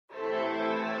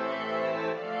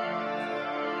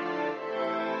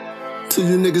To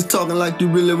you niggas talking like you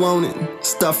really want it,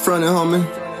 stop fronting, homie.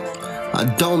 I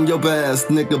dome your ass,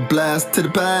 nigga, blast to the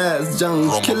past, young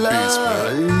killer,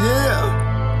 yeah.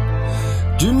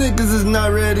 You niggas is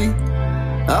not ready,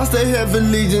 I'll stay heavy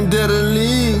legion,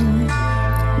 deadly.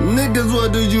 Niggas,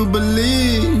 what do you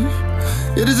believe?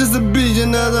 It is just a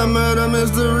vision of the murder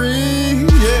mystery,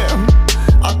 yeah.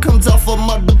 I comes off of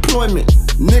my deployment.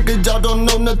 Niggas, y'all don't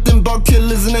know nothing about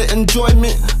killers and their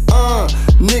enjoyment.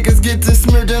 Niggas get this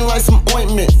smeared in like some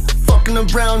ointment. Fucking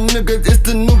around, niggas, it's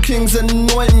the new king's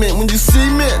anointment. When you see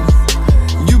me,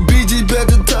 you BG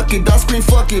better tuck it. I scream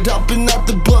fuck it, hopping out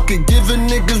the bucket, giving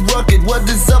niggas rucket. What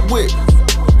is up with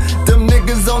them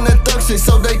niggas on that thug shit?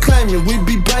 So they claiming we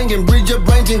be banging,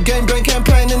 rearranging, game bang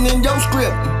campaigning in your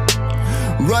script.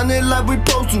 Run it like we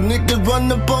supposed to, niggas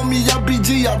run up on me,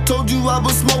 RBG. I told you I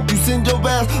would smoke you, send your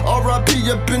ass RIP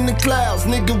up in the clouds.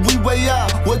 Nigga, we way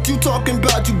out, what you talking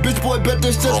about? You bitch boy,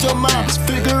 better shut your mouth.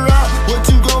 Figure out what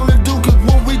you gonna do, cause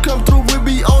when we come through, we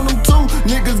be on them too.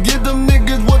 Niggas give them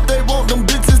niggas what they want, them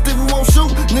bitches think we won't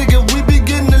shoot. Nigga, we be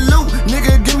getting the loot,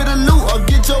 nigga, give me the loot or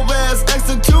get your ass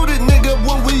executed, nigga,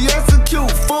 when we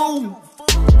execute, fool.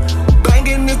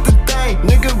 Banging is the thing,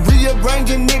 nigga,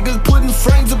 rearranging, niggas putting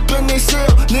frames up in their shell.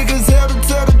 Niggas held to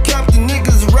tell the captain,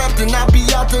 niggas rapping, I be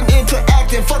out there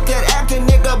interacting. Fuck that acting,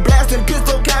 nigga, blasting,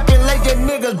 pistol capping, lay your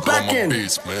niggas backing.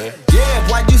 Yeah,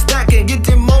 why you stacking? Get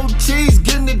them more cheese,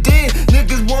 getting it in.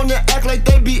 Niggas wanna act like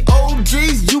they be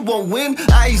OGs, you won't win.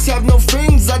 I ain't have no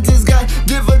friends, I just got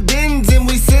dividends. And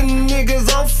we sending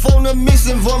niggas off on a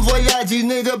mission. Bon voyage,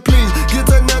 nigga, please get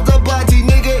another body,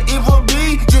 nigga. It will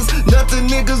be just nothing,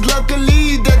 niggas.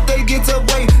 Luckily that they get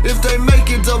away, if they make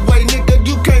it away, nigga,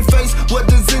 you can't face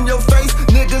what is in your face.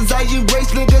 Niggas, I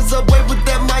erase niggas away with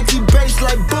that mighty bass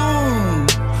like boom.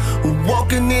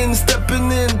 Walking in,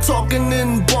 stepping in, talking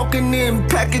in, walking in,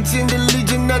 packaging the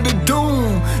legion of the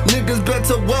doom. Niggas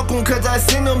better welcome, cause I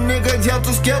send them niggas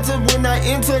helter skelter when I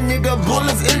enter, nigga.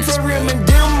 Bullets interim and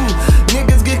dim.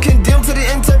 Niggas get condemned to the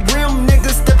interim.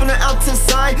 Niggas stepping out to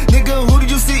side. Nigga, who do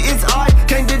you see? It's I,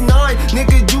 can't deny.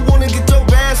 Nigga, you wanna get your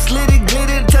ass slitted,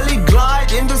 glittered, till he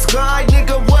glide in the sky.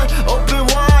 Nigga, what? Open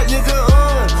wide, nigga,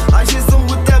 I hit some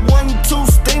with that 1-2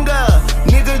 stinger.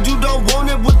 Nigga, you don't want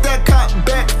it with that cop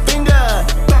back finger.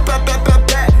 Pat, pat, pat, pat,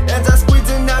 pat. As I squeeze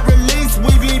and I release,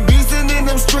 we be beastin' in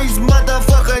them streets,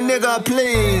 motherfucker, nigga,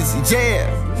 please, yeah.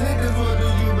 Niggas, what do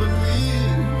you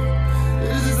believe?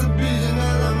 It's just a vision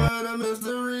of the murder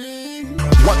mystery.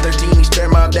 113 East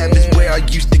Fairmount, that is where I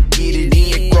used to get it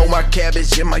in. Grow my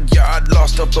cabbage in my yard,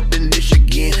 lost up in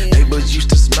Michigan. Neighbors used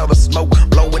to smell the smoke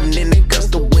blowing in the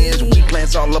gust of winds. Weed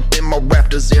plants all up in my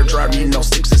rafters, air dry, you know,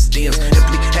 6 stems.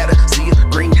 Simply had to see it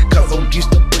green, cause I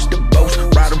used to push the boats.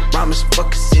 Ride around this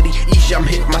fucking city, each I'm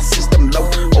hit my system low.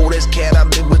 Oldest cat I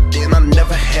live within, I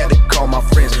never had to call my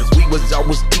friends. We was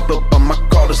always deep up on my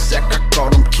cul-de-sac, I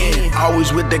called them kin.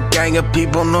 Always with the gang of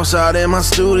people, no side in my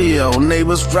studio.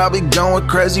 Neighbors probably going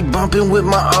crazy, bumping with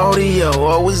my audio.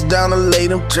 Always down to lay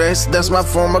them tracks, that's my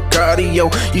form of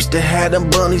cardio. Used to have them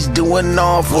bunnies doing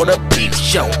all for the peep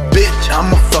show. Bitch,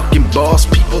 I'm a fucking boss,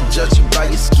 people judge you by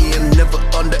your skin. Never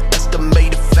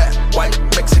underestimate a fat white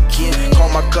Mexican. Call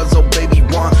my cousin baby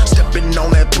one, stepping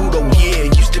on that poodle, yeah.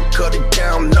 Used to cut it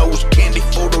down, nose candy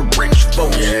for the rich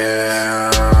folks.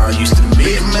 Yeah, used to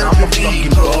be man, I'm a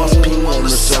fucking boss, people on the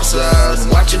south side,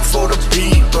 watching for the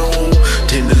people.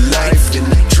 Tend to life in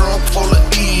the trunk full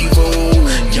of evil.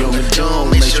 Young and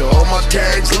dumb, make sure all my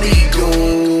tags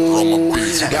legal.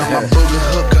 Got my booger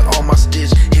hooker on my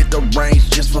stitch, hit the range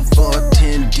just for fun.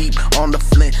 10 deep on the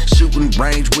flint, shooting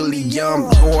range, Willie Young.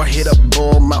 Or hit a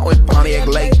Bull Mountain, Pontiac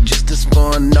Lake, just as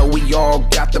fun. Know we all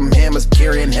got them hammers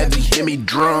carrying heavy Hemi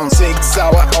drums. 6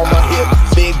 hour on my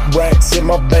hip, big racks in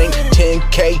my bank,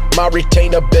 10K. My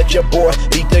retainer, bet your boy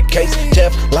beat the case.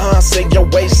 Teflon, say your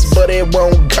waist, but it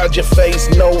won't cut your face.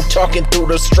 No talking through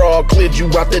the straw, cleared you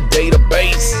out the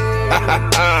database. Ha ha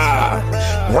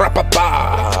ha,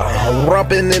 rap-a-ba,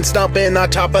 rumping and stomping on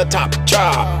top of top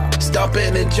chop.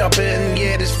 Stomping and jumping,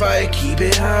 yeah, this fire keep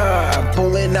it high.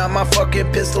 Pulling out my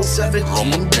fucking pistol,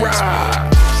 17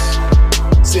 rocks.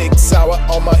 6 hour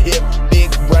on my hip, big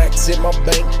racks in my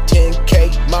bank,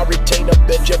 10K. My retainer,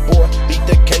 bet your boy beat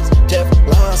the case.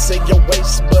 Teflon, say your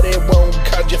waist, but it won't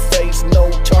cut your face. No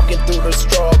talking through the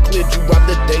straw, cleared you out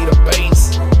the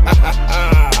database.